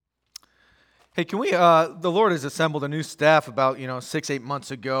Hey, can we, the Lord has assembled a new staff about, 6, 8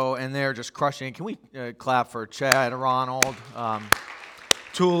 months ago, and they're just crushing it. Can we clap for Chad, Ronald,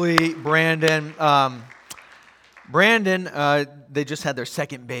 Thule, Brandon? Brandon, they just had their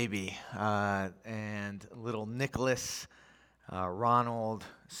second baby, and little Nicholas Ronald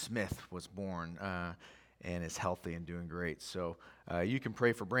Smith was born and is healthy and doing great. So you can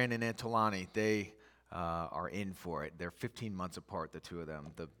pray for Brandon and Talani. They are in for it. They're 15 months apart, the two of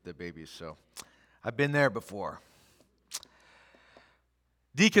them, the babies. So I've been there before.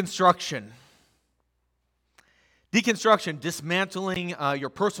 Deconstruction. Deconstruction, dismantling your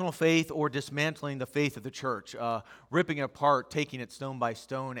personal faith or dismantling the faith of the church, ripping it apart, taking it stone by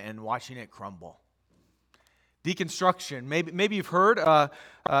stone, and watching it crumble. Deconstruction. Maybe you've heard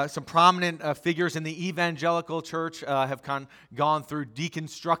some prominent figures in the evangelical church have gone through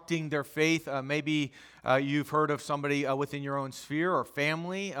deconstructing their faith. Maybe you've heard of somebody within your own sphere or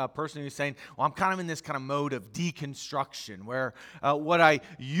family, a person who's saying, well, I'm kind of in this kind of mode of deconstruction where what I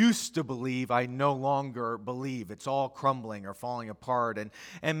used to believe, I no longer believe. It's all crumbling or falling apart.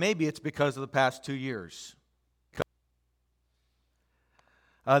 And maybe it's because of the past 2 years.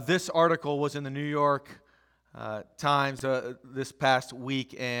 This article was in the New York Times this past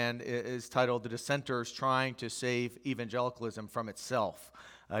week, and it is titled "The Dissenters Trying to Save Evangelicalism from Itself."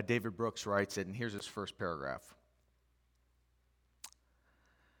 David Brooks writes it, and here's his first paragraph.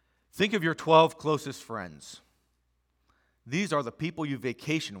 Think of your 12 closest friends. These are the people you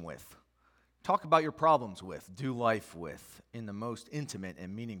vacation with, talk about your problems with, do life with, in the most intimate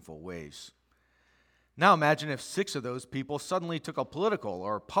and meaningful ways. Now imagine if 6 of those people suddenly took a political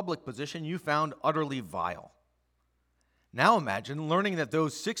or public position you found utterly vile. Now imagine learning that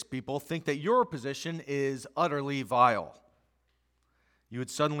those 6 people think that your position is utterly vile. You would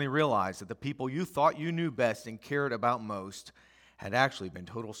suddenly realize that the people you thought you knew best and cared about most had actually been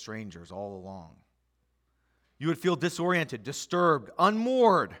total strangers all along. You would feel disoriented, disturbed,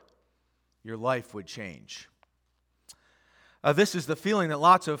 unmoored. Your life would change. This is the feeling that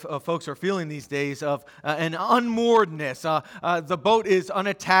lots of folks are feeling these days of an unmooredness. The boat is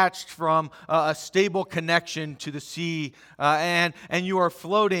unattached from a stable connection to the sea, and you are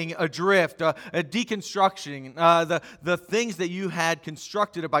floating adrift, a deconstruction. The things that you had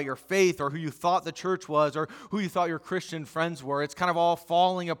constructed about your faith or who you thought the church was or who you thought your Christian friends were, it's kind of all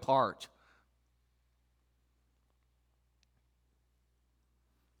falling apart.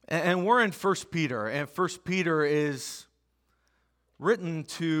 And we're in 1 Peter, and 1 Peter is written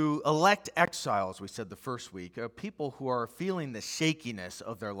to elect exiles, we said the first week, people who are feeling the shakiness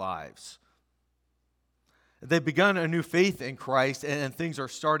of their lives. They've begun a new faith in Christ, and things are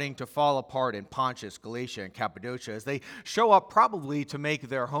starting to fall apart in Pontus, Galatia, and Cappadocia as they show up probably to make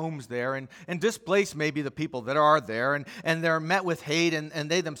their homes there and displace maybe the people that are there, and they're met with hate, and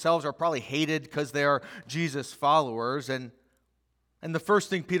they themselves are probably hated because they are Jesus followers. And the first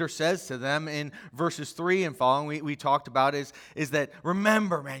thing Peter says to them in verses 3 and following, we talked about is that,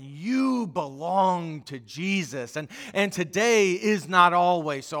 remember, man, you belong to Jesus. And today is not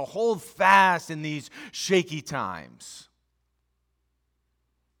always, so hold fast in these shaky times.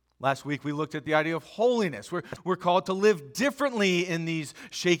 Last week we looked at the idea of holiness. We're called to live differently in these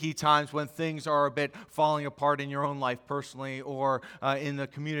shaky times when things are a bit falling apart in your own life personally or in the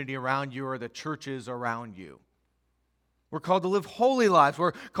community around you or the churches around you. We're called to live holy lives.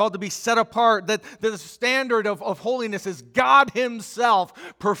 We're called to be set apart. That the standard of holiness is God Himself,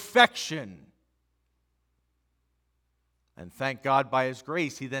 perfection. And thank God by His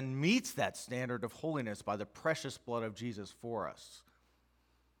grace, He then meets that standard of holiness by the precious blood of Jesus for us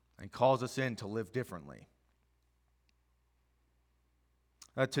and calls us in to live differently.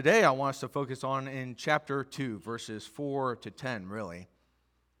 Today I want us to focus on in chapter 2, verses 4 to 10, really,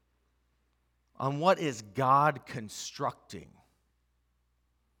 on what is God constructing.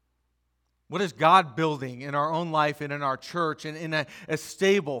 What is God building in our own life and in our church and in a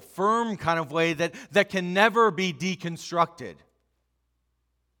stable, firm kind of way that can never be deconstructed?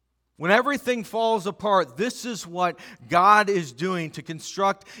 When everything falls apart, this is what God is doing to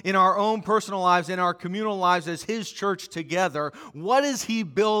construct in our own personal lives, in our communal lives as His church together. What is He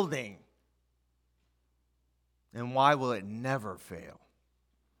building? And why will it never fail?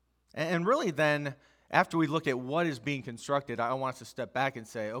 And really then, after we look at what is being constructed, I want us to step back and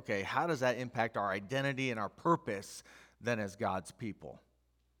say, okay, how does that impact our identity and our purpose then as God's people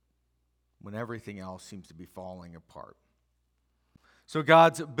when everything else seems to be falling apart? So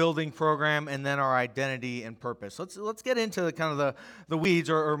God's building program and then our identity and purpose. Let's get into the kind of the weeds,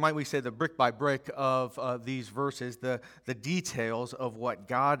 or might we say the brick by brick of these verses, the details of what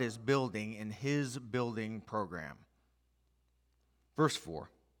God is building in His building program. Verse 4.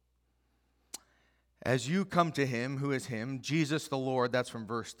 As you come to him, who is him, Jesus the Lord, that's from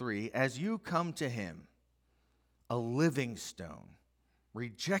verse 3. As you come to him, a living stone,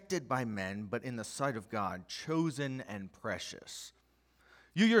 rejected by men, but in the sight of God, chosen and precious.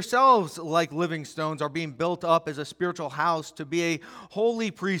 You yourselves, like living stones, are being built up as a spiritual house to be a holy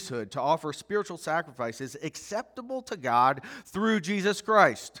priesthood, to offer spiritual sacrifices acceptable to God through Jesus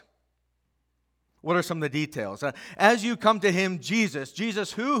Christ. What are some of the details? As you come to him, Jesus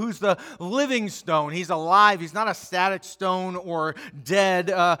who's the living stone. He's alive. He's not a static stone or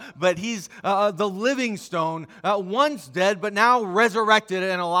dead, but he's the living stone, once dead, but now resurrected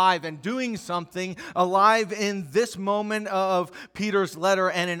and alive and doing something alive in this moment of Peter's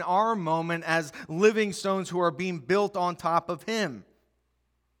letter and in our moment as living stones who are being built on top of him.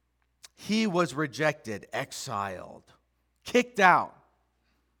 He was rejected, exiled, kicked out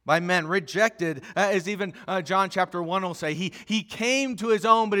by men, rejected, as even John chapter 1 will say. He came to his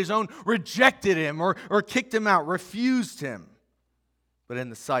own, but his own rejected him or kicked him out, refused him. But in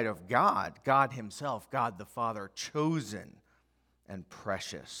the sight of God, God himself, God the Father, chosen and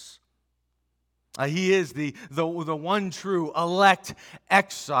precious. He is the one true elect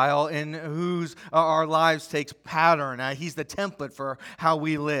exile in whose our lives takes pattern. He's the template for how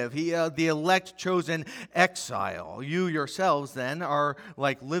we live. The elect chosen exile. You yourselves then are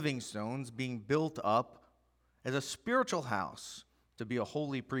like living stones being built up as a spiritual house to be a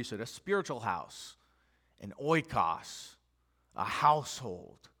holy priesthood, a spiritual house, an oikos, a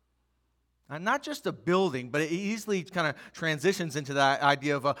household. Not just a building, but it easily kind of transitions into that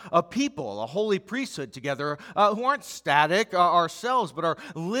idea of a people, a holy priesthood together who aren't static ourselves, but are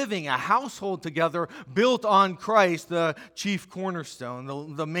living a household together built on Christ, the chief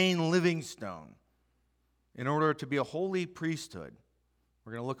cornerstone, the main living stone. In order to be a holy priesthood,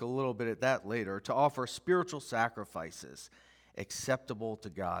 we're going to look a little bit at that later, to offer spiritual sacrifices acceptable to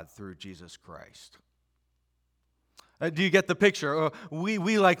God through Jesus Christ. Do you get the picture?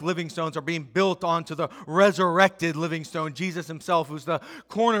 We like living stones are being built onto the resurrected living stone, Jesus himself, who's the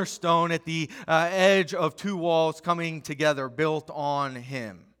cornerstone at the edge of two walls coming together, built on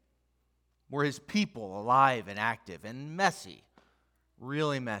him. We're his people, alive and active and messy,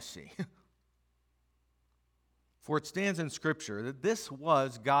 really messy. For it stands in Scripture that this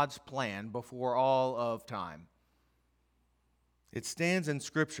was God's plan before all of time. It stands in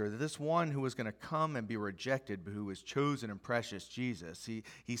Scripture that this one who was going to come and be rejected, but who was chosen and precious, Jesus,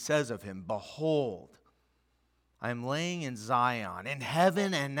 he says of him, "Behold, I am laying in Zion, in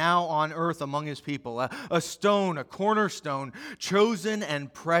heaven and now on earth among his people, a stone, a cornerstone, chosen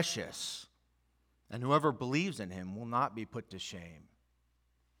and precious. And whoever believes in him will not be put to shame."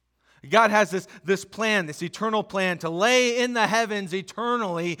 God has this plan, this eternal plan to lay in the heavens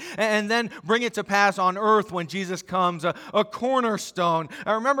eternally and then bring it to pass on earth when Jesus comes, a cornerstone.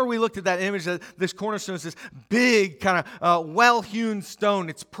 I remember we looked at that image that this cornerstone is this big kind of well-hewn stone.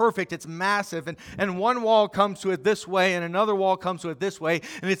 It's perfect, it's massive, and one wall comes to it this way and another wall comes to it this way,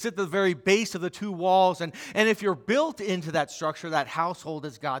 and it's at the very base of the two walls. And if you're built into that structure, that household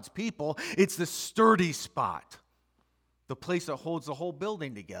as God's people, it's the sturdy spot, the place that holds the whole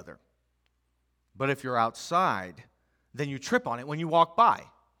building together. But if you're outside, then you trip on it when you walk by.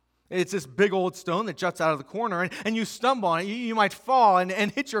 It's this big old stone that juts out of the corner, and you stumble on it. You might fall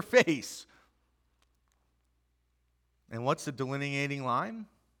and hit your face. And what's the delineating line?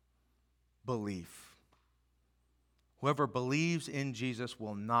 Belief. Whoever believes in Jesus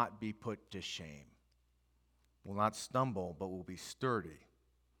will not be put to shame, will not stumble, but will be sturdy.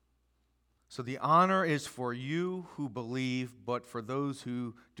 So the honor is for you who believe, but for those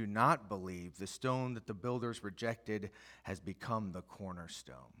who do not believe, the stone that the builders rejected has become the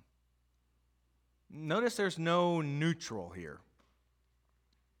cornerstone. Notice there's no neutral here.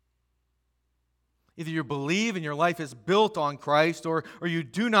 Either you believe and your life is built on Christ, or you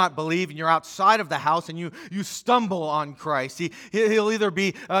do not believe and you're outside of the house and you stumble on Christ. He'll either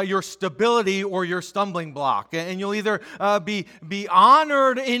be your stability or your stumbling block. And you'll either be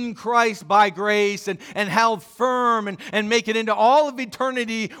honored in Christ by grace and held firm and make it into all of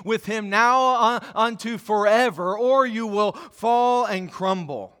eternity with him now unto forever, or you will fall and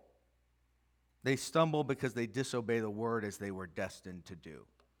crumble. They stumble because they disobey the word as they were destined to do.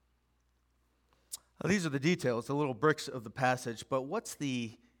 These are the details, the little bricks of the passage, but what's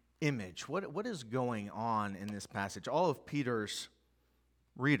the image? What is going on in this passage? All of Peter's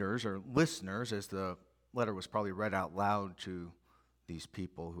readers or listeners, as the letter was probably read out loud to these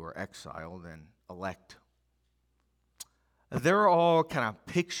people who are exiled and elect, they're all kind of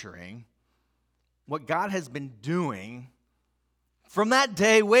picturing what God has been doing from that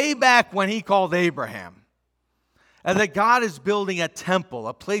day way back when he called Abraham. And that God is building a temple,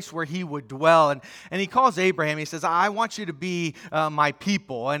 a place where he would dwell. And he calls Abraham, he says, I want you to be my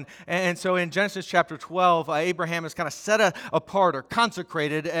people. And so in Genesis chapter 12, Abraham is kind of set apart or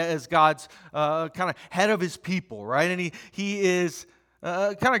consecrated as God's kind of head of his people, right? And he is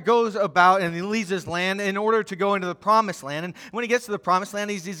kind of goes about and he leaves his land in order to go into the promised land. And when he gets to the promised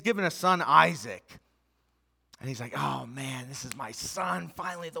land, he's given a son, Isaac. And he's like, oh man, this is my son,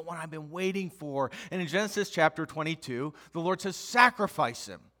 finally the one I've been waiting for. And in Genesis chapter 22, the Lord says, sacrifice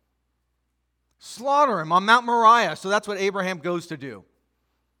him. Slaughter him on Mount Moriah. So that's what Abraham goes to do.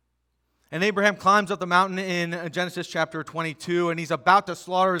 And Abraham climbs up the mountain in Genesis chapter 22, and he's about to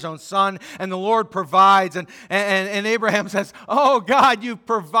slaughter his own son, and the Lord provides. And Abraham says, oh God, you've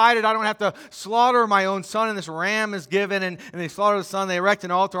provided. I don't have to slaughter my own son, and this ram is given. And they slaughter the son. They erect an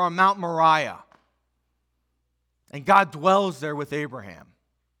altar on Mount Moriah. And God dwells there with Abraham.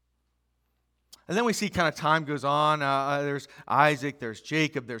 And then we see kind of time goes on. There's Isaac, there's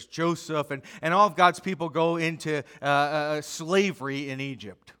Jacob, there's Joseph, and all of God's people go into slavery in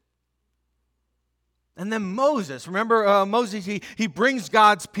Egypt. And then Moses, remember Moses, he brings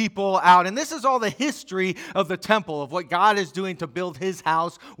God's people out. And this is all the history of the temple, of what God is doing to build his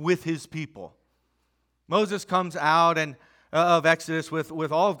house with his people. Moses comes out of Exodus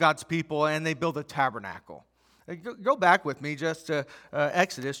with all of God's people, and they build a tabernacle. Go back with me just to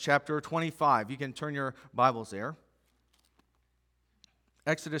Exodus chapter 25. You can turn your Bibles there.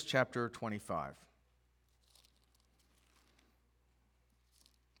 Exodus chapter 25.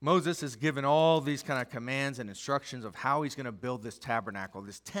 Moses is given all these kind of commands and instructions of how he's going to build this tabernacle,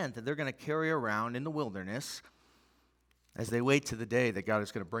 this tent that they're going to carry around in the wilderness as they wait to the day that God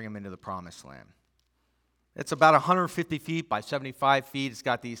is going to bring them into the promised land. It's about 150 feet by 75 feet. It's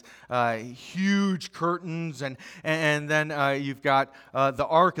got these huge curtains, and then you've got the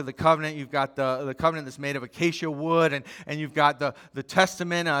Ark of the Covenant. You've got the covenant that's made of acacia wood, and you've got the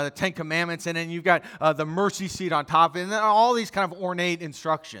Testament, the Ten Commandments, and then you've got the mercy seat on top of it, and then all these kind of ornate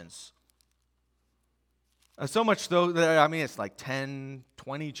instructions. So much though that, it's like 10,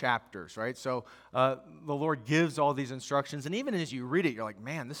 20 chapters, right? So the Lord gives all these instructions, and even as you read it, you're like,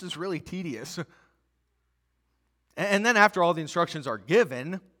 man, this is really tedious. And then after all the instructions are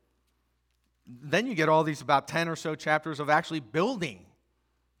given, then you get all these about 10 or so chapters of actually building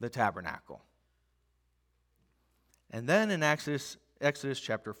the tabernacle. And then in Exodus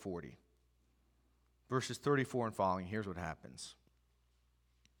chapter 40, verses 34 and following, here's what happens.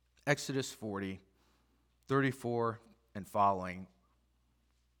 Exodus 40, 34 and following.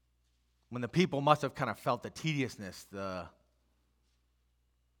 When the people must have kind of felt the tediousness, the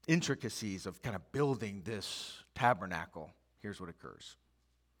intricacies of kind of building this tabernacle, here's what occurs.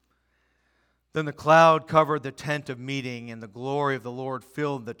 Then the cloud covered the tent of meeting, and the glory of the Lord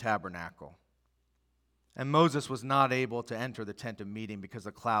filled the tabernacle. And Moses was not able to enter the tent of meeting because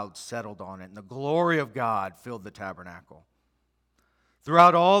the cloud settled on it, and the glory of God filled the tabernacle.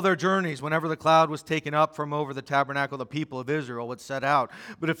 Throughout all their journeys, whenever the cloud was taken up from over the tabernacle, the people of Israel would set out.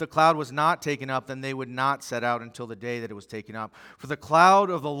 But if the cloud was not taken up, then they would not set out until the day that it was taken up. For the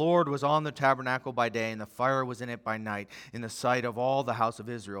cloud of the Lord was on the tabernacle by day, and the fire was in it by night, in the sight of all the house of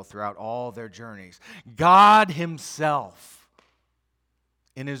Israel throughout all their journeys. God himself,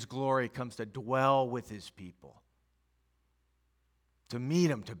 in his glory, comes to dwell with his people, to meet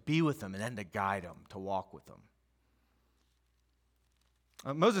them, to be with them, and then to guide them, to walk with them.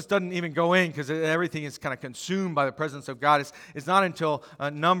 Moses doesn't even go in because everything is kind of consumed by the presence of God. It's not until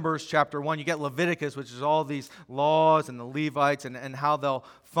Numbers chapter 1. You get Leviticus, which is all these laws and the Levites and how they'll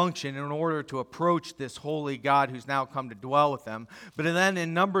function in order to approach this holy God who's now come to dwell with them. But then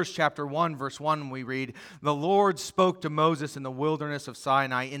in Numbers chapter 1, verse 1, we read, the Lord spoke to Moses in the wilderness of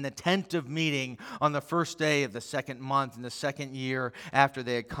Sinai in the tent of meeting on the first day of the second month in the second year after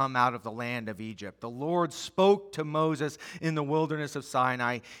they had come out of the land of Egypt. The Lord spoke to Moses in the wilderness of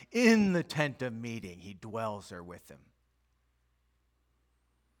Sinai in the tent of meeting. He dwells there with him.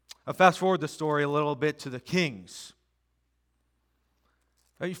 I'll fast forward the story a little bit to the kings.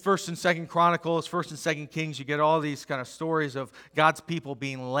 First and Second Chronicles, First and Second Kings, you get all these kind of stories of God's people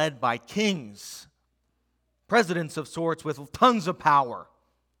being led by kings, presidents of sorts with tons of power.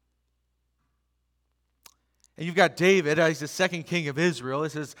 And you've got David, he's the second king of Israel.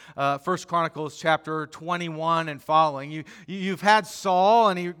 This is First Chronicles chapter 21 and following. You've had Saul,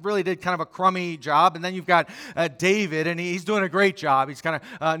 and he really did kind of a crummy job. And then you've got David, and he's doing a great job. He's kind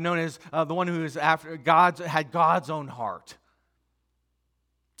of known as the one who is after had God's own heart.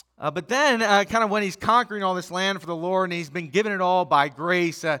 But then, kind of when he's conquering all this land for the Lord, and he's been given it all by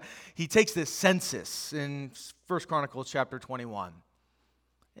grace, he takes this census in 1 Chronicles chapter 21.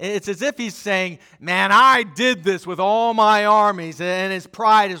 It's as if he's saying, man, I did this with all my armies, and his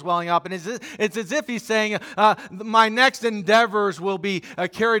pride is welling up. And it's as if he's saying, my next endeavors will be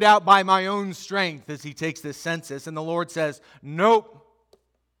carried out by my own strength as he takes this census. And the Lord says, nope.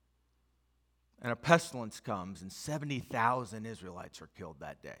 And a pestilence comes, and 70,000 Israelites are killed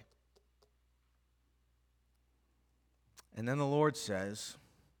that day. And then the Lord says,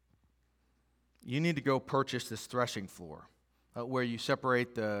 you need to go purchase this threshing floor. Where you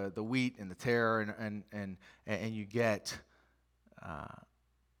separate the wheat and the tare, and you get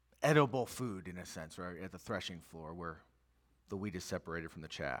edible food, in a sense, right, at the threshing floor where the wheat is separated from the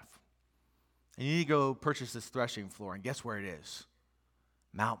chaff. And you need to go purchase this threshing floor, and guess where it is?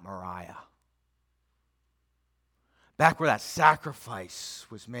 Mount Moriah. Back where that sacrifice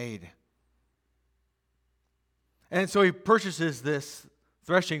was made. And so he purchases this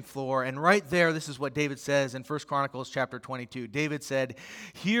threshing floor, and right there, this is what David says in 1 Chronicles chapter 22. David said,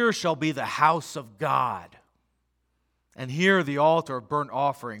 here shall be the house of God, and here the altar of burnt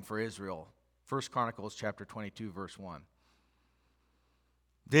offering for Israel. 1 Chronicles chapter 22, verse 1.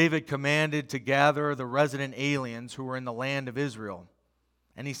 David commanded to gather the resident aliens who were in the land of Israel,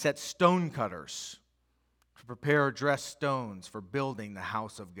 and he set stone cutters to prepare dressed stones for building the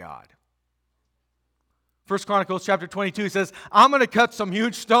house of God. 1 Chronicles chapter 22 says, I'm going to cut some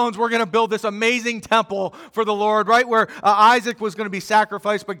huge stones. We're going to build this amazing temple for the Lord, right where Isaac was going to be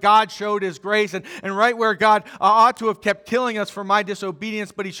sacrificed, but God showed his grace, and right where God ought to have kept killing us for my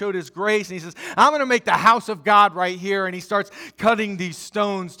disobedience, but he showed his grace, and he says, I'm going to make the house of God right here, and he starts cutting these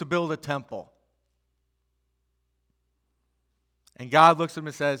stones to build a temple. And God looks at him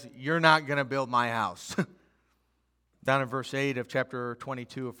and says, you're not going to build my house. Down in verse 8 of chapter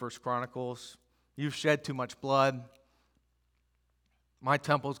 22 of 1 Chronicles, you've shed too much blood. My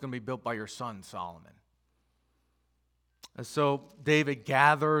temple is going to be built by your son, Solomon. And so David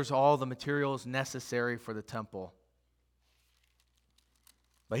gathers all the materials necessary for the temple.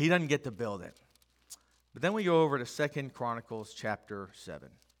 But he doesn't get to build it. But then we go over to 2 Chronicles chapter 7.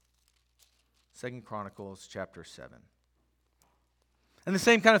 2 Chronicles chapter 7. And the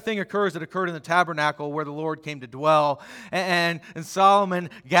same kind of thing occurs that occurred in the tabernacle where the Lord came to dwell. And Solomon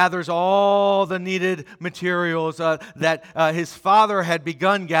gathers all the needed materials that his father had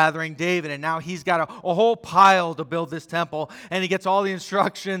begun gathering, David. And now he's got a whole pile to build this temple. And he gets all the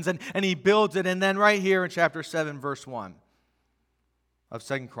instructions and he builds it. And then right here in chapter 7, verse 1 of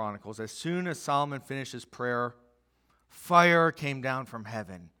 2 Chronicles, as soon as Solomon finished his prayer, fire came down from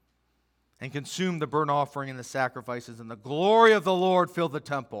heaven and consumed the burnt offering and the sacrifices, and the glory of the Lord filled the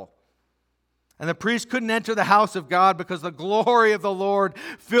temple. And the priest couldn't enter the house of God because the glory of the Lord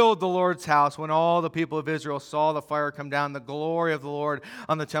filled the Lord's house. When all the people of Israel saw the fire come down, the glory of the Lord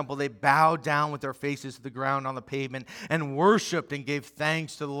on the temple, they bowed down with their faces to the ground on the pavement and worshiped and gave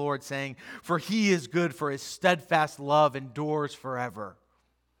thanks to the Lord, saying, for he is good, for his steadfast love endures forever.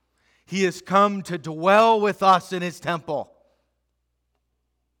 He has come to dwell with us in his temple.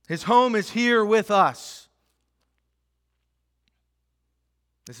 His home is here with us.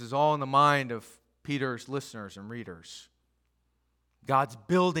 This is all in the mind of Peter's listeners and readers. God's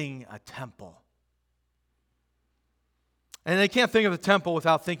building a temple. And they can't think of the temple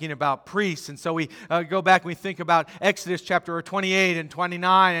without thinking about priests. And so we go back and we think about Exodus chapter 28 and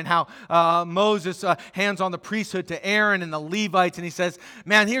 29 and how Moses hands on the priesthood to Aaron and the Levites. And he says,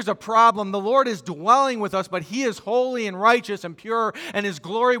 man, here's a problem. The Lord is dwelling with us, but he is holy and righteous and pure, and his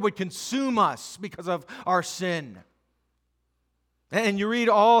glory would consume us because of our sin. And you read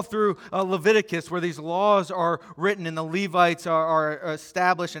all through Leviticus where these laws are written and the Levites are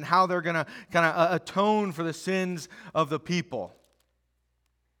established and how they're going to kind of atone for the sins of the people.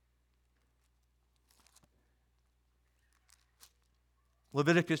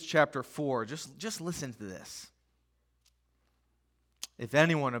 Leviticus chapter 4, just listen to this. If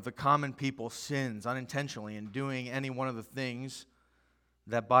anyone of the common people sins unintentionally in doing any one of the things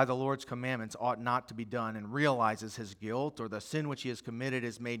that by the Lord's commandments ought not to be done, and realizes his guilt, or the sin which he has committed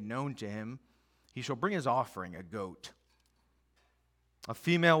is made known to him, he shall bring his offering, a goat, a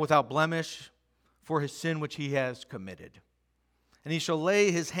female without blemish, for his sin which he has committed. And he shall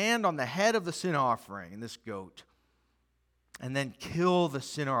lay his hand on the head of the sin offering, in this goat, and then kill the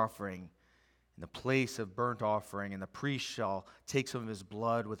sin offering in the place of burnt offering. And the priest shall take some of his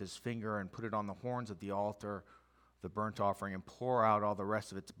blood with his finger and put it on the horns of the altar, the burnt offering, and pour out all the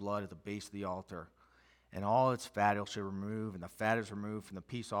rest of its blood at the base of the altar. And all its fat it shall remove, and the fat is removed from the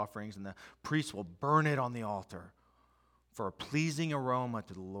peace offerings, and the priest will burn it on the altar for a pleasing aroma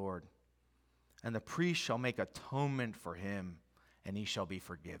to the Lord. And the priest shall make atonement for him, and he shall be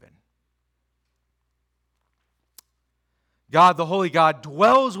forgiven. God, the Holy God,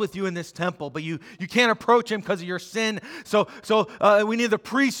 dwells with you in this temple, but you can't approach Him because of your sin. So we need the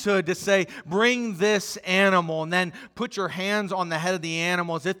priesthood to say, bring this animal, and then put your hands on the head of the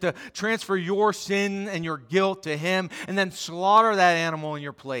animal as if to transfer your sin and your guilt to Him, and then slaughter that animal in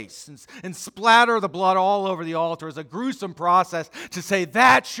your place and splatter the blood all over the altar. It's a gruesome process to say,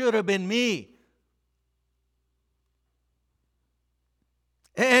 that should have been me.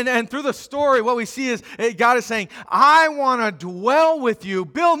 And through the story, what we see is God is saying, I want to dwell with you.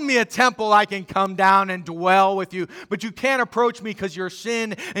 Build me a temple I can come down and dwell with you. But you can't approach me because your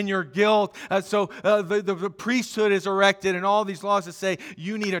sin and your guilt. So the priesthood is erected and all these laws that say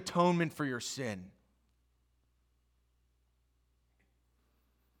you need atonement for your sin.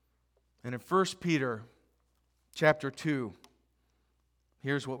 And in 1 Peter chapter 2,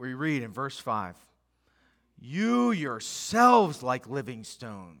 here's what we read in verse 5. You yourselves, like living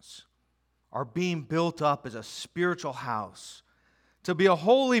stones, are being built up as a spiritual house to be a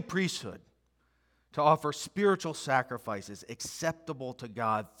holy priesthood, to offer spiritual sacrifices acceptable to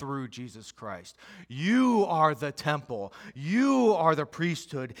God through Jesus Christ. You are the temple. You are the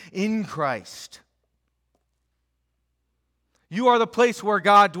priesthood in Christ. You are the place where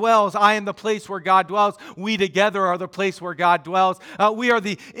God dwells. I am the place where God dwells. We together are the place where God dwells. We are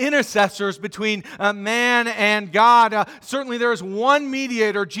the intercessors between man and God. Certainly there is one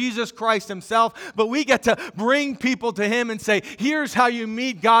mediator, Jesus Christ Himself, but we get to bring people to Him and say, here's how you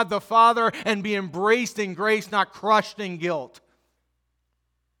meet God the Father and be embraced in grace, not crushed in guilt.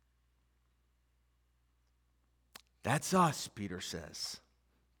 That's us, Peter says.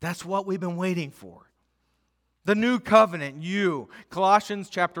 That's what we've been waiting for. The new covenant, you. Colossians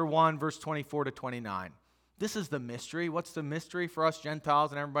chapter 1, verse 24 to 29. This is the mystery. What's the mystery for us Gentiles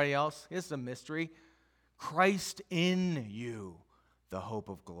and everybody else? It's the mystery. Christ in you, the hope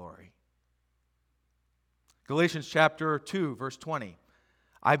of glory. Galatians chapter 2, verse 20.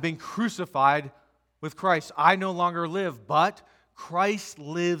 I've been crucified with Christ. I no longer live, but Christ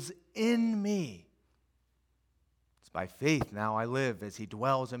lives in me. By faith now I live as He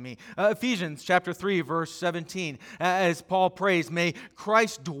dwells in me. Ephesians chapter 3, verse 17. As Paul prays, may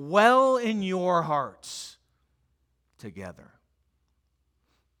Christ dwell in your hearts together.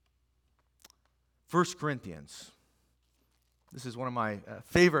 1 Corinthians. This is one of my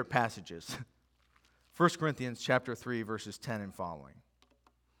favorite passages. 1 Corinthians chapter 3, verses 10 and following.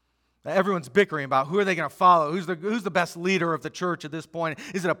 Everyone's bickering about who are they going to follow? Who's the best leader of the church at this point?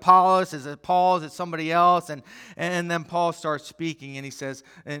 Is it Apollos? Is it Paul? Is it somebody else? And then Paul starts speaking and he says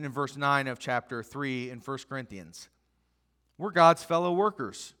in verse 9 of chapter 3 in 1 Corinthians, we're God's fellow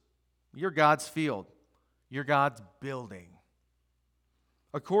workers. You're God's field. You're God's building.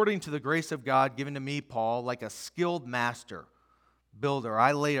 According to the grace of God given to me, Paul, like a skilled master builder,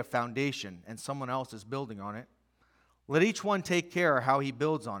 I laid a foundation and someone else is building on it. Let each one take care how he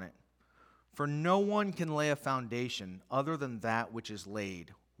builds on it. For no one can lay a foundation other than that which is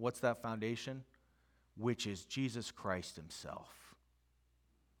laid. What's that foundation? Which is Jesus Christ Himself.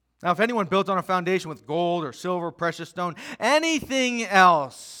 Now, if anyone builds on a foundation with gold or silver, precious stone, anything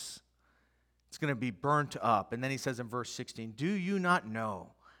else, it's going to be burnt up. And then he says in verse 16, do you not know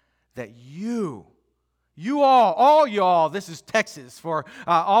that you all y'all, this is Texas for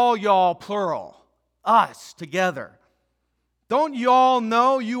all y'all plural, us together. Don't you all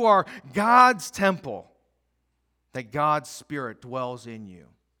know you are God's temple, that God's Spirit dwells in you?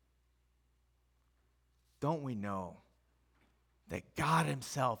 Don't we know that God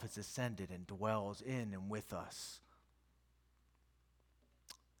Himself has ascended and dwells in and with us?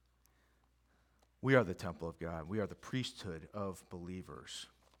 We are the temple of God. We are the priesthood of believers.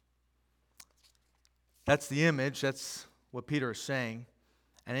 That's the image. That's what Peter is saying.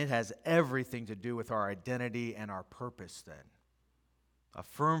 And it has everything to do with our identity and our purpose then. A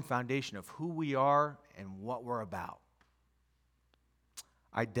firm foundation of who we are and what we're about.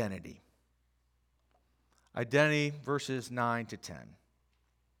 Identity. Identity, verses 9 to 10.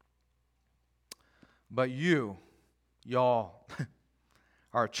 But y'all,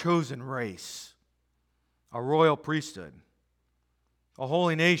 are a chosen race, a royal priesthood, a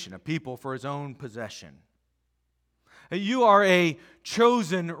holy nation, a people for His own possession. You are a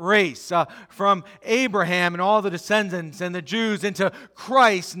chosen race from Abraham and all the descendants and the Jews into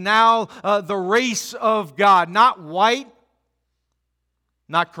Christ, now the race of God. Not white,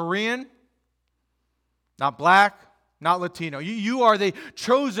 not Korean, not black, not Latino. You are the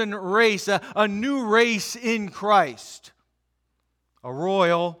chosen race, a new race in Christ, a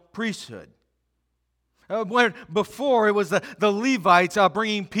royal priesthood. When before it was the Levites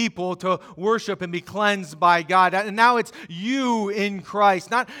bringing people to worship and be cleansed by God. And now it's you in Christ.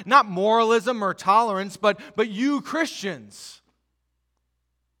 Not moralism or tolerance, but you Christians.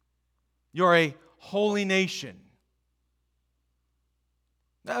 You're a holy nation.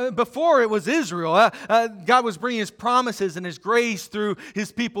 Before it was Israel. God was bringing His promises and His grace through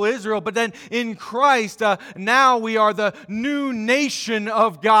His people Israel. But then in Christ, now we are the new nation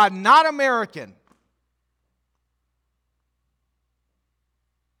of God, not American.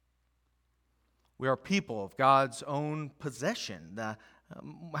 We are people of God's own possession,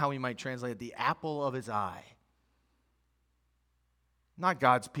 how we might translate it, the apple of His eye. Not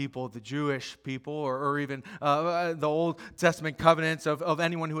God's people, the Jewish people, or even the Old Testament covenants of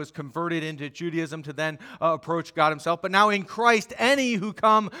anyone who has converted into Judaism to then approach God Himself. But now in Christ, any who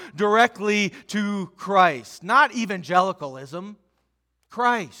come directly to Christ. Not evangelicalism,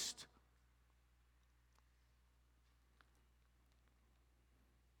 Christ.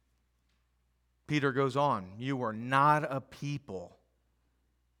 Peter goes on, you were not a people,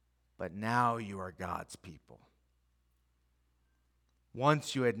 but now you are God's people.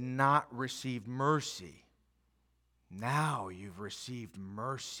 Once you had not received mercy, now you've received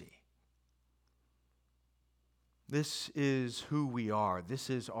mercy. This is who we are. This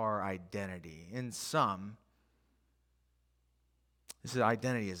is our identity. In some, this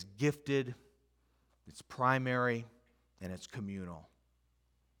identity is gifted, it's primary, and it's communal.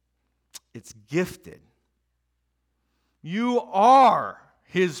 It's gifted. You are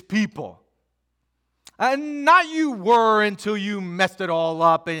His people. And not you were until you messed it all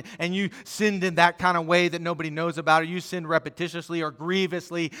up and you sinned in that kind of way that nobody knows about, or you sinned repetitiously or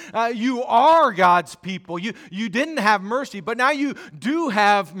grievously. You are God's people. You didn't have mercy, but now you do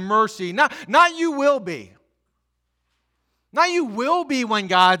have mercy. Not you will be. Not you will be when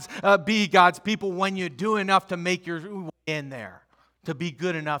be God's people when you do enough to make your way in there, to be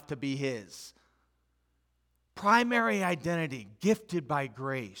good enough to be His. Primary identity, gifted by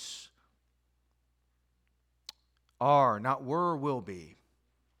grace. Are, not were, will be.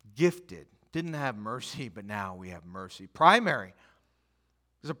 Gifted. Didn't have mercy, but now we have mercy. Primary.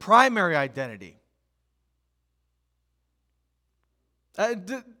 There's a primary identity.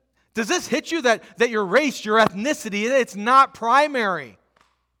 Does this hit you that your race, your ethnicity, it's not primary?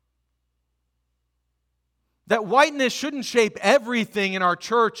 That whiteness shouldn't shape everything in our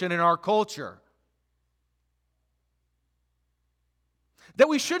church and in our culture. That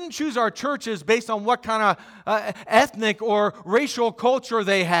we shouldn't choose our churches based on what kind of ethnic or racial culture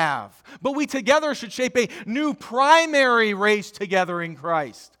they have. But we together should shape a new primary race together in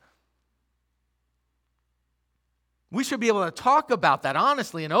Christ. We should be able to talk about that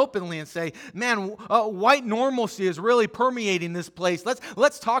honestly and openly and say, man, white normalcy is really permeating this place.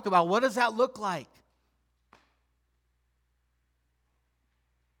 Let's talk about what does that look like?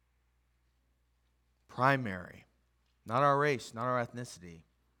 Primary. Not our race, not our ethnicity.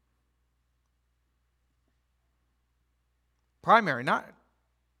 Primary, not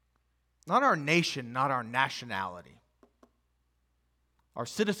our nation, not our nationality. Our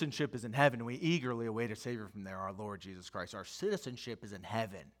citizenship is in heaven. We eagerly await a Savior from there, our Lord Jesus Christ. Our citizenship is in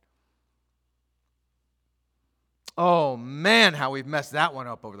heaven. Oh man, how we've messed that one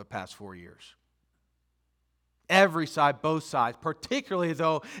up over the past 4 years. Every side, both sides, particularly,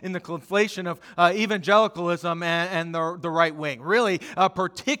 though, in the conflation of evangelicalism and the right wing. Really,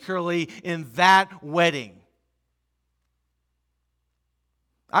 particularly in that wedding.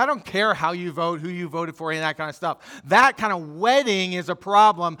 I don't care how you vote, who you voted for, any of that kind of stuff. That kind of wedding is a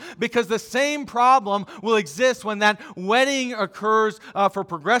problem because the same problem will exist when that wedding occurs for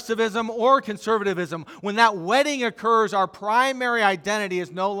progressivism or conservatism. When that wedding occurs, our primary identity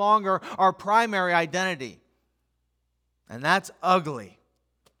is no longer our primary identity. And that's ugly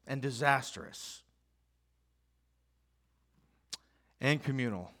and disastrous. And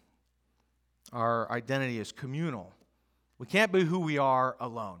communal. Our identity is communal. We can't be who we are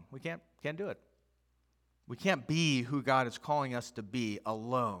alone. We can't do it. We can't be who God is calling us to be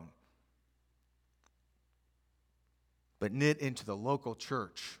alone. But knit into the local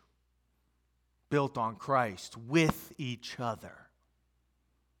church, built on Christ, with each other.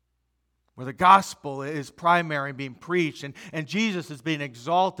 Where the gospel is primary and being preached, and Jesus is being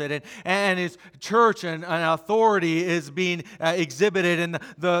exalted, and His church and authority is being exhibited, and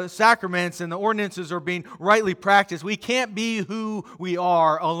the sacraments and the ordinances are being rightly practiced. We can't be who we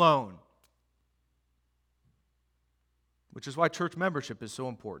are alone. Which is why church membership is so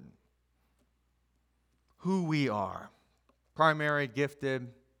important. Who we are. Primary, gifted,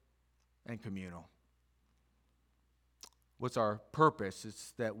 and communal. What's our purpose?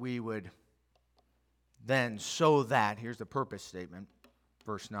 It's that we would Then, so that, here's the purpose statement,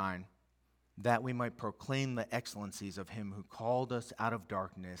 verse 9, that we might proclaim the excellencies of him who called us out of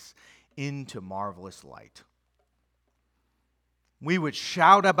darkness into marvelous light. We would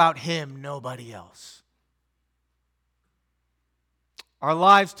shout about him, nobody else. Our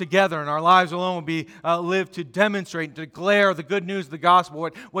lives together and our lives alone will be lived to demonstrate and declare the good news of the gospel,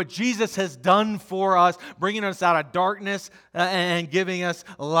 what Jesus has done for us, bringing us out of darkness and giving us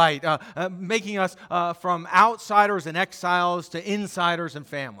light, making us from outsiders and exiles to insiders and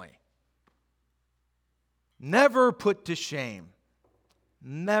family. Never put to shame.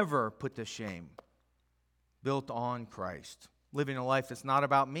 Never put to shame. Built on Christ. Living a life that's not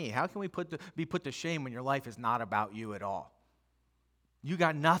about me. How can we be put to shame when your life is not about you at all? You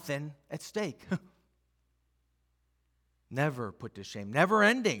got nothing at stake. Never put to shame. Never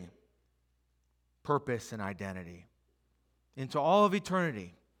ending purpose and identity. Into all of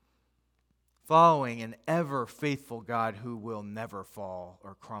eternity. Following an ever faithful God who will never fall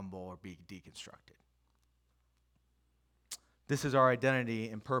or crumble or be deconstructed. This is our identity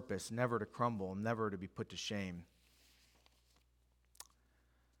and purpose. Never to crumble. Never to be put to shame.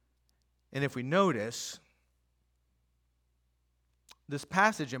 And if we notice, this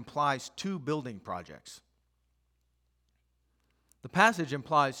passage implies two building projects. The passage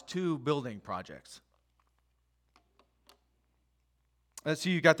implies two building projects. So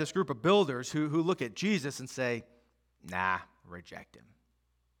you got this group of builders who look at Jesus and say, nah, reject him.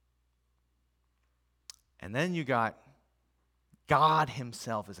 And then you got God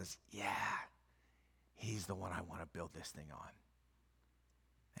himself who says, yeah, he's the one I want to build this thing on.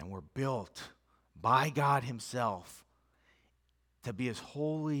 And we're built by God himself to be his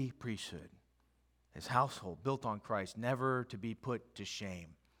holy priesthood, his household, built on Christ, never to be put to shame.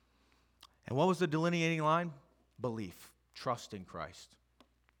 And what was the delineating line? Belief, trust in Christ.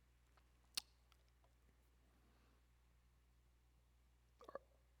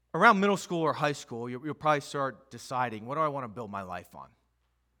 Around middle school or high school, you'll probably start deciding, what do I want to build my life on?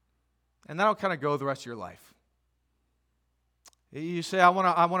 And that'll kind of go the rest of your life. You say, I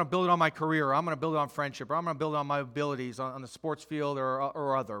want to build it on my career, or I'm going to build it on friendship, or I'm going to build it on my abilities on the sports field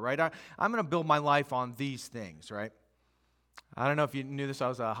or other, right? I'm going to build my life on these things, right? I don't know if you knew this. I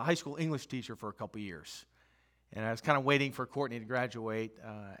was a high school English teacher for a couple years. And I was kind of waiting for Courtney to graduate,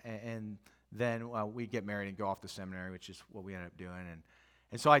 and then we'd get married and go off to seminary, which is what we ended up doing.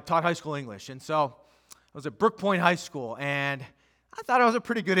 And so I taught high school English. And so I was at Brook Point High School, and I thought I was a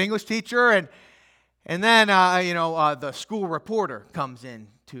pretty good English teacher. And then, the school reporter comes in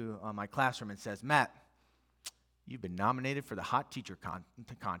to my classroom and says, Matt, you've been nominated for the Hot Teacher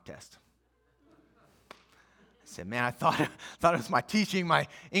Contest. I said, man, I thought it was my teaching, my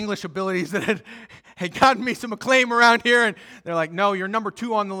English abilities that had gotten me some acclaim around here. And they're like, no, you're number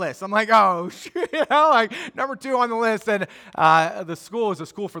 2 on the list. I'm like, oh, shit, like number 2 on the list. And the school is a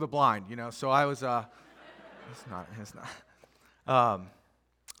school for the blind, so I was, it's not.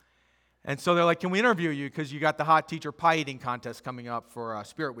 And so they're like, can we interview you? Because you got the hot teacher pie eating contest coming up for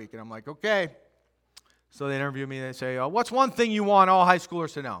Spirit Week. And I'm like, okay. So they interview me and they say, what's one thing you want all high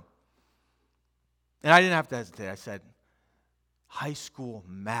schoolers to know? And I didn't have to hesitate. I said, high school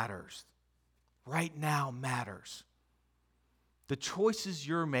matters. Right now matters. The choices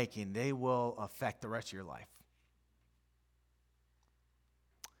you're making, they will affect the rest of your life.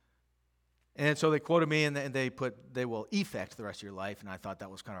 And so they quoted me, and they put, they will effect the rest of your life. And I thought that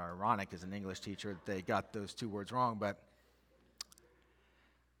was kind of ironic as an English teacher that they got those 2 words wrong. But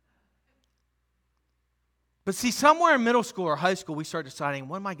see, somewhere in middle school or high school, we start deciding,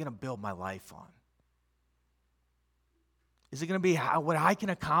 what am I going to build my life on? Is it going to be what I can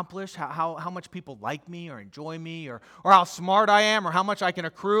accomplish, how much people like me or enjoy me, or how smart I am, or how much I can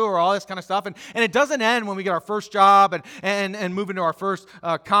accrue, or all this kind of stuff? And it doesn't end when we get our first job and move into our first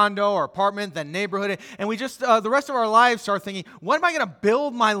condo or apartment, then neighborhood. And we just, the rest of our lives start thinking, what am I going to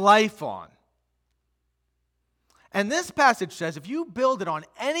build my life on? And this passage says, if you build it on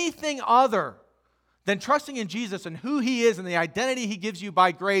anything other than trusting in Jesus and who he is and the identity he gives you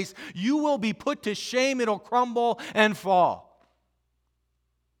by grace, you will be put to shame. It'll crumble and fall.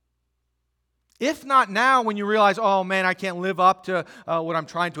 If not now, when you realize, oh man, I can't live up to what I'm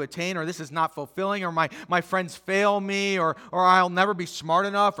trying to attain, or this is not fulfilling, or my friends fail me, or I'll never be smart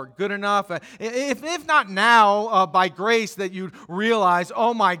enough or good enough. If not now, by grace, that you realize,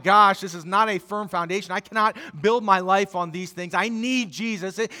 oh my gosh, this is not a firm foundation. I cannot build my life on these things. I need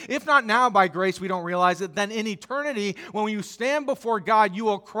Jesus. If not now, by grace, we don't realize it, then in eternity, when you stand before God, you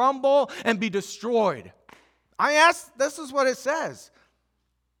will crumble and be destroyed. This is what it says.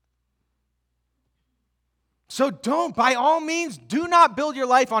 So don't, by all means, do not build your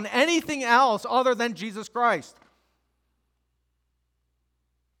life on anything else other than Jesus Christ,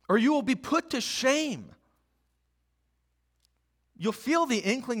 or you will be put to shame. You'll feel the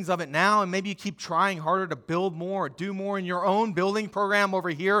inklings of it now, and maybe you keep trying harder to build more or do more in your own building program over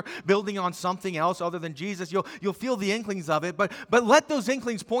here, building on something else other than Jesus. You'll feel the inklings of it, but let those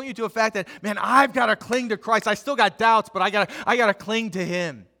inklings point you to a fact that, man, I've got to cling to Christ. I still got doubts, but I got to cling to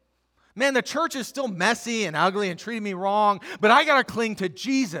Him. Man, the church is still messy and ugly and treating me wrong, but I got to cling to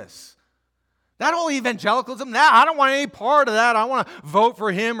Jesus. That whole evangelicalism, I don't want any part of that. I want to vote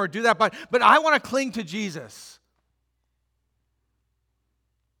for him or do that, but I want to cling to Jesus.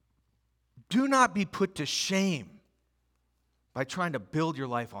 Do not be put to shame by trying to build your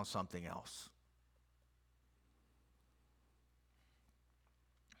life on something else.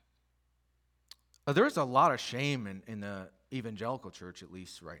 There's a lot of shame in the evangelical church, at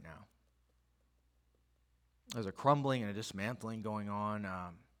least right now. There's a crumbling and a dismantling going on.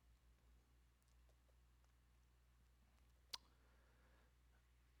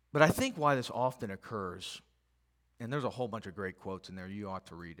 But I think why this often occurs, and there's a whole bunch of great quotes in there, you ought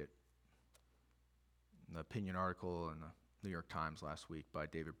to read it. The opinion article in the New York Times last week by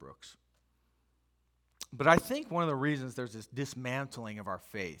David Brooks. But I think one of the reasons there's this dismantling of our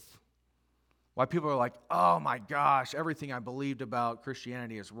faith, why people are like, oh my gosh, everything I believed about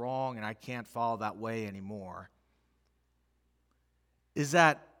Christianity is wrong and I can't follow that way anymore, is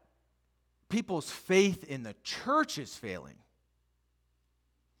that people's faith in the church is failing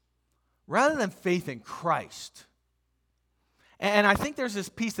rather than faith in Christ. And I think there's this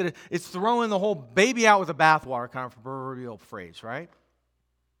piece that it's throwing the whole baby out with the bathwater kind of proverbial phrase, right?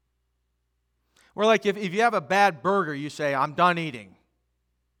 Where like if you have a bad burger, you say, I'm done eating.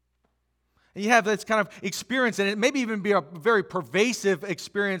 And you have this kind of experience, and it maybe even be a very pervasive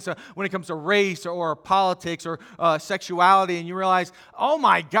experience when it comes to race or politics or sexuality, and you realize, oh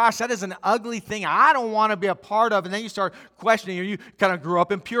my gosh, that is an ugly thing I don't want to be a part of. And then you start questioning, or you kind of grew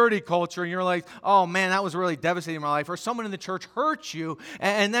up in purity culture, and you're like, oh man, that was really devastating in my life. Or someone in the church hurt you,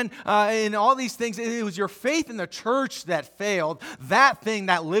 and then in all these things, it was your faith in the church that failed. That thing,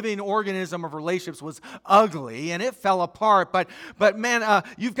 that living organism of relationships was ugly, and it fell apart. But man,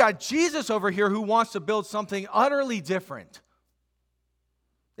 you've got Jesus over here who wants to build something utterly different.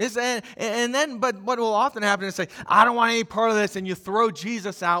 But what will often happen is say, I don't want any part of this, and you throw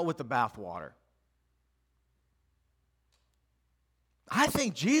Jesus out with the bathwater. I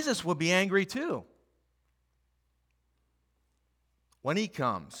think Jesus will be angry too. When he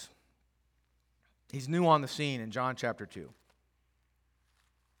comes, he's new on the scene in John chapter 2.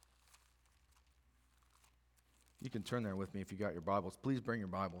 You can turn there with me if you got your Bibles. Please bring your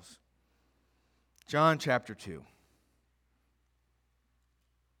Bibles. John chapter 2.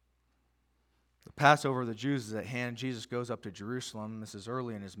 The Passover of the Jews is at hand. Jesus goes up to Jerusalem. This is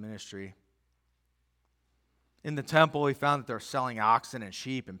early in his ministry. In the temple, he found that they're selling oxen and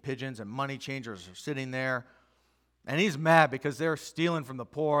sheep and pigeons, and money changers are sitting there. And he's mad because they're stealing from the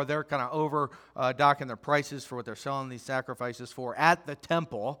poor. They're kind of over-docking their prices for what they're selling these sacrifices for at the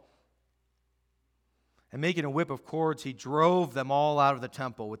temple. And making a whip of cords, he drove them all out of the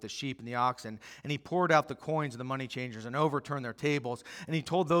temple with the sheep and the oxen. And he poured out the coins of the money changers and overturned their tables. And he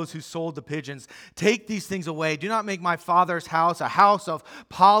told those who sold the pigeons, take these things away. Do not make my Father's house a house of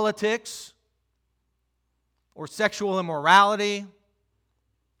politics or sexual immorality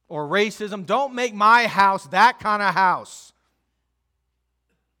or racism. Don't make my house that kind of house.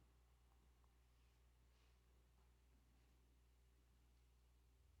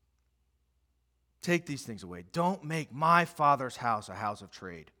 Take these things away. Don't make my Father's house a house of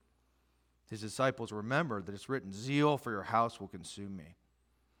trade. His disciples remembered that it's written, zeal for your house will consume me.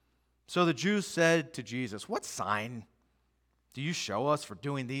 So the Jews said to Jesus, what sign do you show us for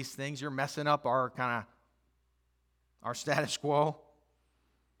doing these things? You're messing up our status quo.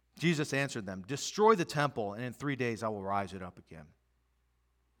 Jesus answered them, destroy the temple, and in 3 days I will rise it up again.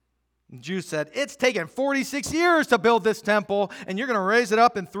 The Jews said, it's taken 46 years to build this temple, and you're going to raise it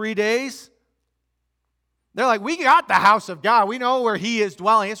up in 3 days? They're like, we got the house of God. We know where he is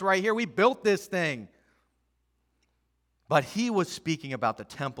dwelling. It's right here. We built this thing. But he was speaking about the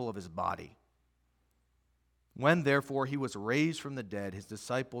temple of his body. When, therefore, he was raised from the dead, his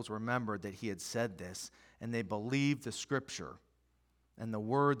disciples remembered that he had said this, and they believed the scripture and the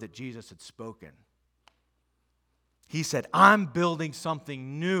word that Jesus had spoken. He said, I'm building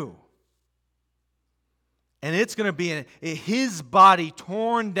something new. And it's going to be his body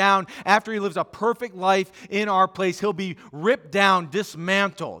torn down after he lives a perfect life in our place. He'll be ripped down,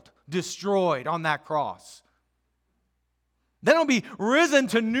 dismantled, destroyed on that cross. Then it'll be risen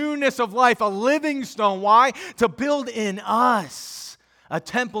to newness of life, a living stone. Why? To build in us a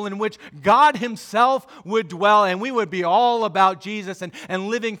temple in which God himself would dwell, and we would be all about Jesus and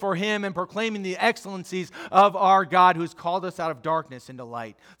living for him and proclaiming the excellencies of our God who's called us out of darkness into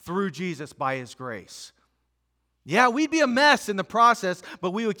light through Jesus by his grace. Yeah, we'd be a mess in the process,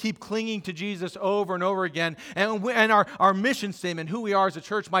 but we would keep clinging to Jesus over and over again. And our mission statement, who we are as a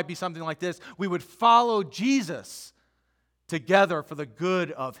church, might be something like this. We would follow Jesus together for the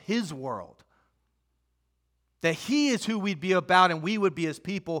good of his world. That he is who we'd be about, and we would be his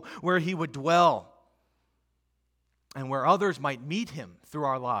people, where he would dwell. And where others might meet him through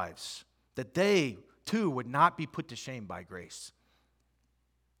our lives. That they, too, would not be put to shame by grace.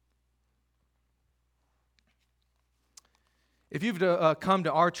 If you've come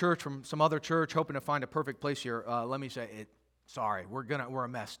to our church from some other church hoping to find a perfect place here, let me say, sorry, we're a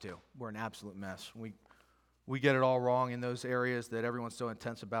mess too. We're an absolute mess. We get it all wrong in those areas that everyone's so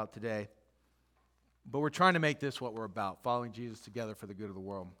intense about today. But we're trying to make this what we're about, following Jesus together for the good of the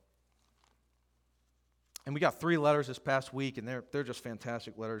world. And we got 3 letters this past week, and they're just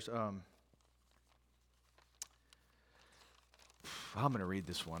fantastic letters. I'm going to read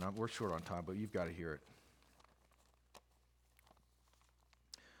this one. We're short on time, but you've got to hear it.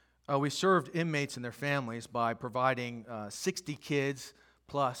 We served inmates and their families by providing 60 kids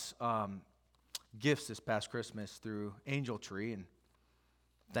plus gifts this past Christmas through Angel Tree. And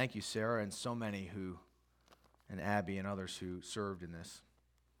thank you, Sarah, and so many and Abby and others who served in this.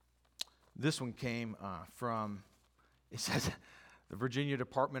 This one came from, it says, the Virginia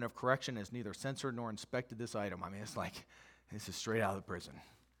Department of Correction has neither censored nor inspected this item. I mean, it's like, this is straight out of the prison.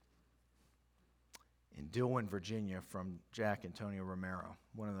 In Dillwyn, Virginia, from Jack Antonio Romero,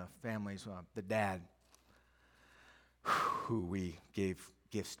 one of the families, the dad, who we gave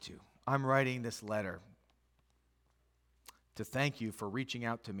gifts to. I'm writing this letter to thank you for reaching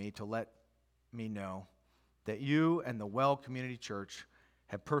out to me to let me know that you and the Well Community Church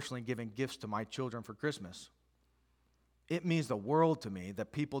have personally given gifts to my children for Christmas. It means the world to me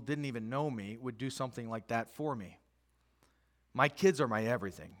that people didn't even know me would do something like that for me. My kids are my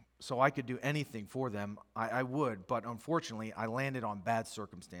everything, so I could do anything for them, I would, but unfortunately, I landed on bad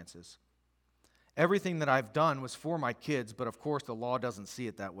circumstances. Everything that I've done was for my kids, but of course the law doesn't see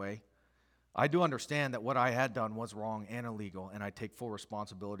it that way. I do understand that what I had done was wrong and illegal, and I take full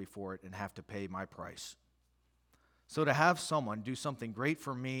responsibility for it and have to pay my price. So to have someone do something great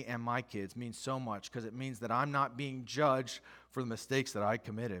for me and my kids means so much, because it means that I'm not being judged for the mistakes that I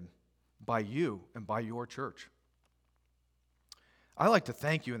committed by you and by your church. I like to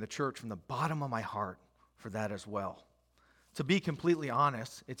thank you in the church from the bottom of my heart for that as well. To be completely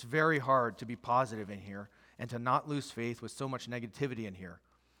honest, it's very hard to be positive in here and to not lose faith with so much negativity in here.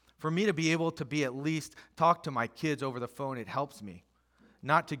 For me to be able to be at least talk to my kids over the phone, it helps me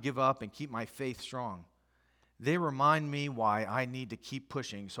not to give up and keep my faith strong. They remind me why I need to keep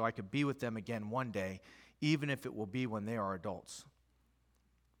pushing so I could be with them again one day, even if it will be when they are adults.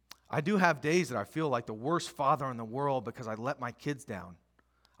 I do have days that I feel like the worst father in the world because I let my kids down.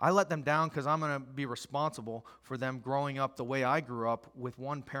 I let them down because I'm going to be responsible for them growing up the way I grew up with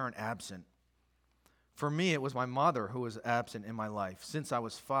one parent absent. For me, it was my mother who was absent in my life. Since I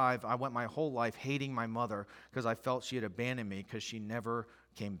was 5, I went my whole life hating my mother because I felt she had abandoned me because she never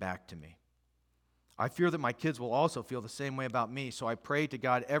came back to me. I fear that my kids will also feel the same way about me, so I pray to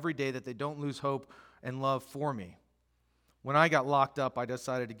God every day that they don't lose hope and love for me. When I got locked up, I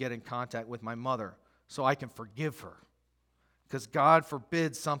decided to get in contact with my mother so I can forgive her, because God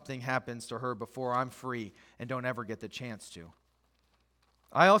forbids something happens to her before I'm free and don't ever get the chance to.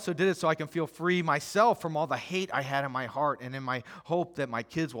 I also did it so I can feel free myself from all the hate I had in my heart and in my hope that my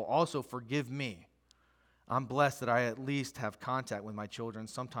kids will also forgive me. I'm blessed that I at least have contact with my children,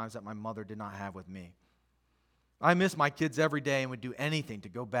 sometimes that my mother did not have with me. I miss my kids every day and would do anything to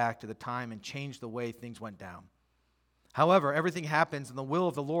go back to the time and change the way things went down. However, everything happens in the will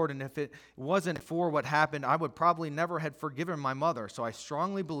of the Lord, and if it wasn't for what happened, I would probably never have forgiven my mother, so I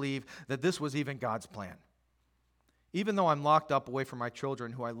strongly believe that this was even God's plan. Even though I'm locked up away from my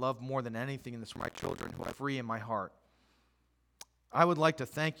children, who I love more than anything in this, my children who are free in my heart, I would like to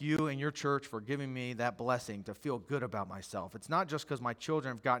thank you and your church for giving me that blessing to feel good about myself. It's not just because my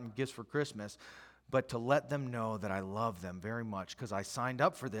children have gotten gifts for Christmas, but to let them know that I love them very much because I signed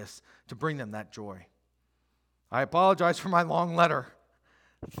up for this to bring them that joy. I apologize for my long letter.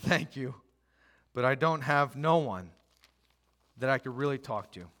 Thank you. But I don't have no one that I could really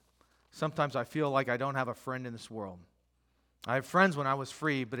talk to. Sometimes I feel like I don't have a friend in this world. I had friends when I was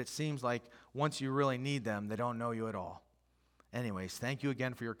free, but it seems like once you really need them, they don't know you at all. Anyways, thank you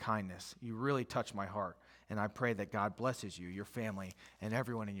again for your kindness. You really touched my heart, And I pray that God blesses you, your family, and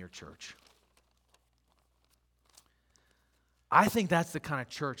everyone in your church. I think that's the kind of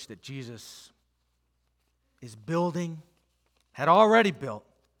church that Jesus is building, had already built,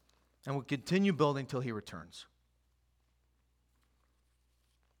 and will continue building till he returns.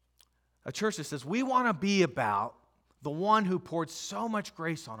 A church that says, we want to be about the one who poured so much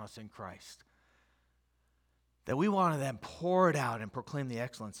grace on us in Christ, that we want to then pour it out and proclaim the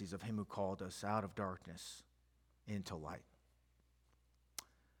excellencies of him who called us out of darkness into light.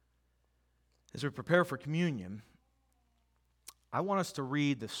 As we prepare for communion, I want us to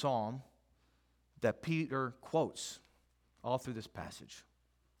read the psalm that Peter quotes all through this passage.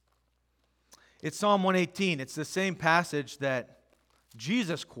 It's Psalm 118. It's the same passage that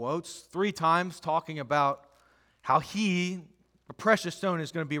Jesus quotes 3 times, talking about how he, a precious stone,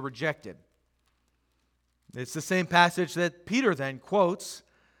 is going to be rejected. It's the same passage that Peter then quotes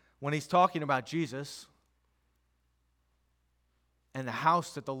when he's talking about Jesus and the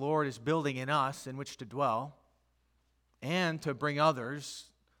house that the Lord is building in us in which to dwell and to bring others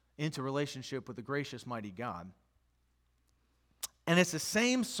into relationship with the gracious, mighty God. And it's the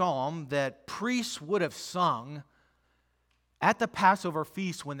same psalm that priests would have sung at the Passover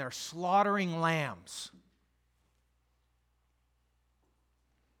feast when they're slaughtering lambs.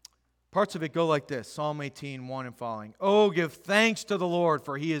 Parts of it go like this, Psalm 18, 1 and following. Oh, give thanks to the Lord,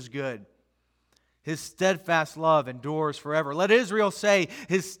 for he is good. His steadfast love endures forever. Let Israel say,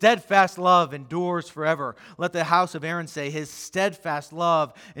 his steadfast love endures forever. Let the house of Aaron say, his steadfast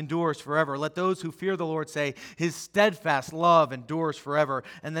love endures forever. Let those who fear the Lord say, his steadfast love endures forever.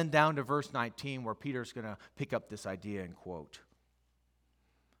 And then down to verse 19, where Peter's going to pick up this idea and quote.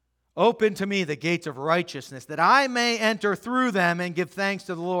 Open to me the gates of righteousness, that I may enter through them and give thanks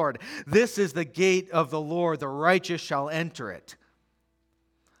to the Lord. This is the gate of the Lord, the righteous shall enter it.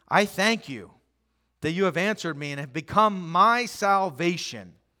 I thank you that you have answered me and have become my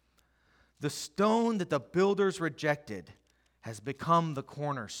salvation. The stone that the builders rejected has become the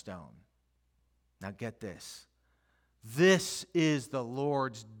cornerstone. Now get this. This is the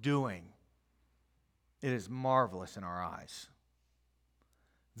Lord's doing. It is marvelous in our eyes.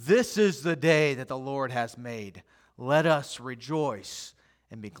 This is the day that the Lord has made. Let us rejoice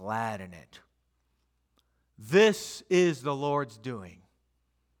and be glad in it. This is the Lord's doing.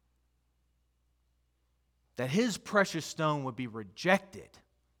 That his precious stone would be rejected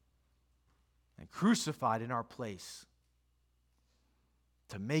and crucified in our place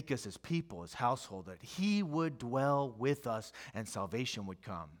to make us his people, his household, that he would dwell with us and salvation would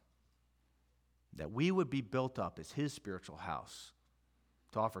come. That we would be built up as his spiritual house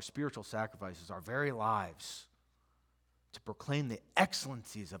to offer spiritual sacrifices, our very lives, to proclaim the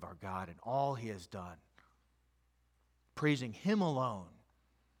excellencies of our God and all he has done, praising him alone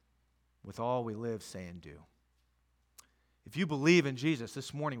with all we live, say, and do. If you believe in Jesus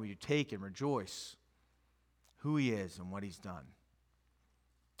this morning, will you take and rejoice who he is and what he's done?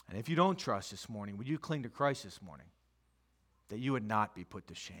 And if you don't trust this morning, would you cling to Christ this morning, that you would not be put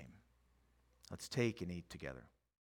to shame? Let's take and eat together.